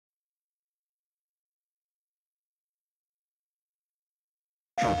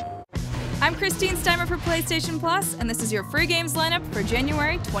I'm Christine Steimer for PlayStation Plus, and this is your free games lineup for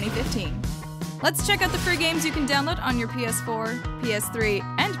January 2015. Let's check out the free games you can download on your PS4, PS3,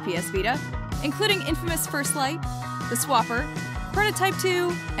 and PS Vita, including Infamous First Light, The Swapper, Prototype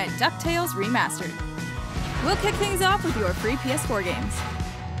 2, and DuckTales Remastered. We'll kick things off with your free PS4 games.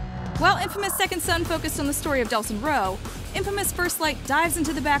 While Infamous Second Son focused on the story of Delson Rowe, Infamous First Light dives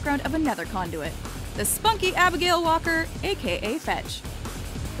into the background of another conduit, the spunky Abigail Walker, aka Fetch.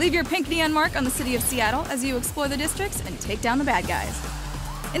 Leave your pink neon mark on the city of Seattle as you explore the districts and take down the bad guys.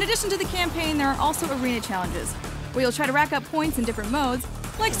 In addition to the campaign, there are also arena challenges, where you'll try to rack up points in different modes,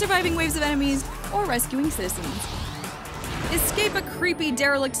 like surviving waves of enemies or rescuing citizens. Escape a creepy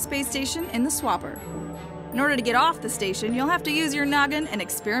derelict space station in the Swapper. In order to get off the station, you'll have to use your noggin and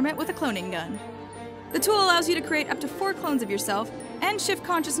experiment with a cloning gun. The tool allows you to create up to 4 clones of yourself and shift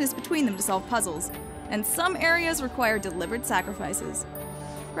consciousness between them to solve puzzles, and some areas require deliberate sacrifices.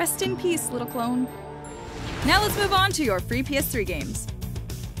 Rest in peace, little clone. Now let's move on to your free PS3 games.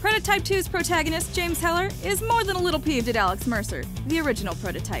 Prototype 2's protagonist, James Heller, is more than a little peeved at Alex Mercer, the original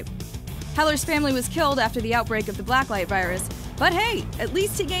Prototype. Heller's family was killed after the outbreak of the Blacklight virus, but hey, at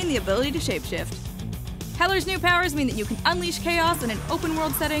least he gained the ability to shapeshift. Heller's new powers mean that you can unleash chaos in an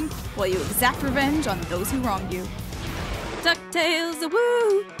open-world setting while you exact revenge on those who wronged you. DuckTales,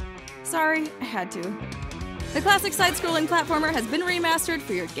 woo! Sorry, I had to. The classic side-scrolling platformer has been remastered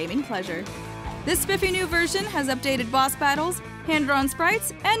for your gaming pleasure. This spiffy new version has updated boss battles, hand-drawn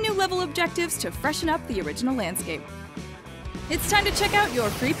sprites, and new level objectives to freshen up the original landscape. It's time to check out your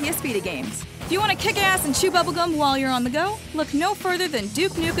free PS Vita games. If you want to kick ass and chew bubblegum while you're on the go, look no further than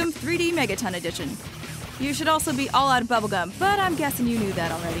Duke Nukem 3D Megaton Edition. You should also be all out of bubblegum, but I'm guessing you knew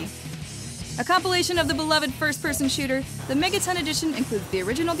that already. A compilation of the beloved first-person shooter, the Megaton Edition includes the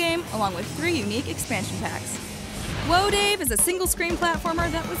original game along with 3 unique expansion packs. Whoa Dave is a single-screen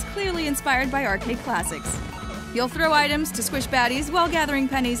platformer that was clearly inspired by arcade classics. You'll throw items to squish baddies while gathering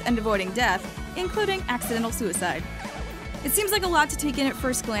pennies and avoiding death, including accidental suicide. It seems like a lot to take in at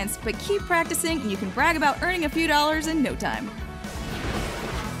first glance, but keep practicing and you can brag about earning a few dollars in no time.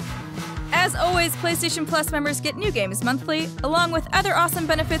 As always, PlayStation Plus members get new games monthly, along with other awesome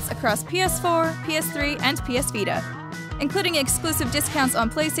benefits across PS4, PS3, and PS Vita, including exclusive discounts on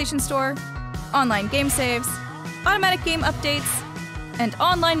PlayStation Store, online game saves, automatic game updates, and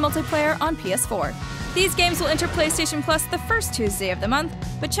online multiplayer on PS4. These games will enter PlayStation Plus the first Tuesday of the month,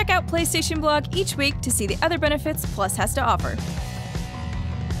 but check out PlayStation Blog each week to see the other benefits Plus has to offer.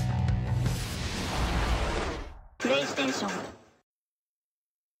 PlayStation